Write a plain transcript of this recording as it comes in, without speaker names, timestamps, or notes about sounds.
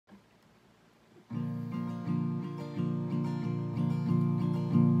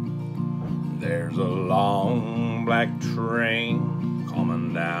There's a long black train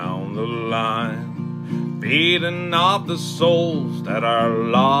coming down the line, feeding off the souls that are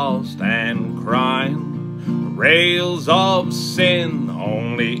lost and crying. Rails of sin,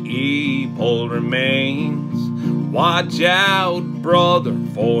 only evil remains. Watch out, brother,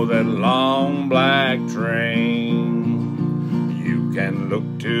 for that long black train. You can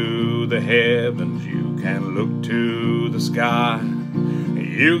look to the heavens, you can look to the sky.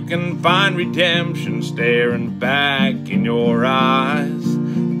 You can find redemption staring back in your eyes.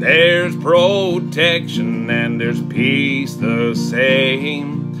 There's protection and there's peace the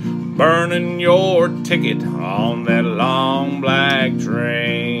same, burning your ticket on that long black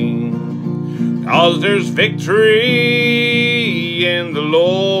train. 'Cause there's victory in the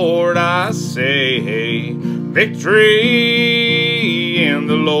Lord, I say, victory in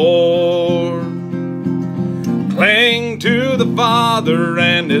the Lord. Cling to the Father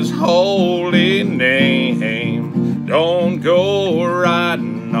and His holy name. Don't go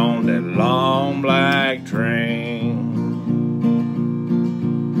riding on that long black train.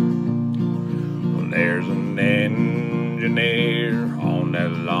 Well, there's an engineer on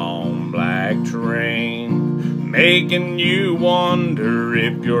that long black train, making you wonder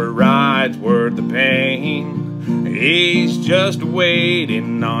if your ride's worth the pain. He's just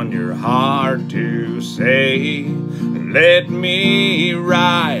waiting on your heart to say, let me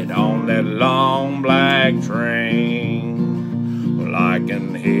ride on that long black train. Well, I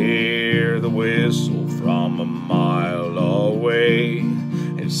can hear the whistle from a mile away.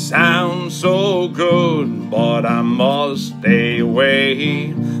 It sounds so good, but I must stay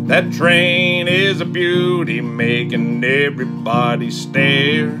away. That train is a beauty, making everybody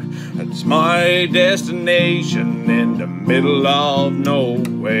stare. It's my destination in the middle of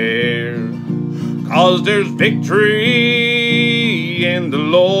nowhere. 'Cause there's victory in the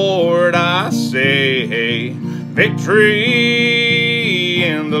Lord, I say, victory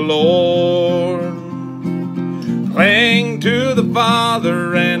in the Lord. Cling to the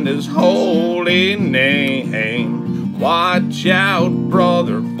Father and His holy name. Watch out,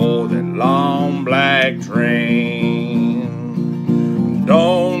 brother, for that long black train.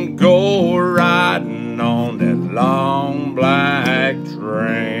 Don't